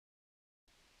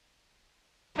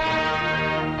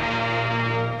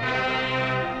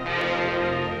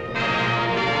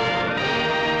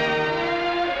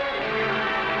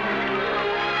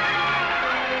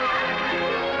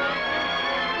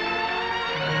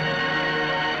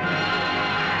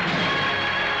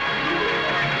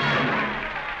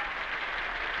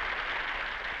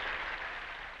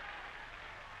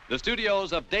The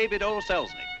studios of David O.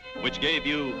 Selznick, which gave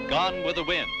you Gone with the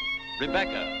Wind,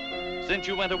 Rebecca, Since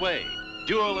You Went Away,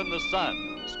 Duel in the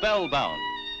Sun, Spellbound,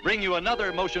 bring you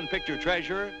another motion picture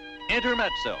treasure,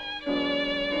 Intermezzo.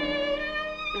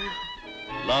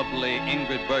 Lovely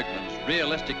Ingrid Bergman's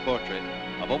realistic portrait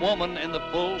of a woman in the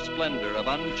full splendor of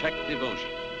unchecked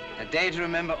devotion. A day to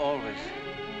remember always.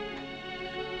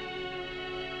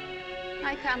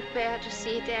 I can't bear to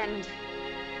see it end.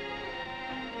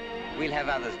 We'll have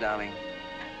others, darling.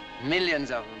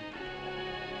 Millions of them.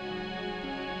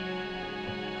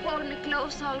 Hold me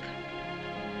close, Olga.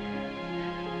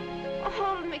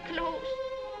 Hold me close.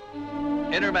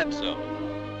 Intermezzo.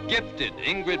 Gifted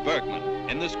Ingrid Bergman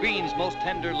in the screen's most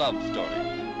tender love story.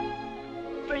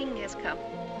 Spring has come.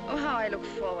 Oh, how I look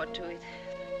forward to it.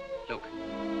 Look,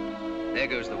 there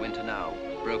goes the winter now,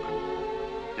 broken.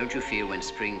 Don't you feel when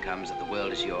spring comes that the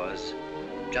world is yours,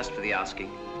 just for the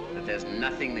asking, that there's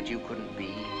nothing that you couldn't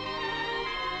be?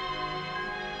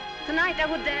 Tonight I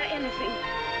would dare anything.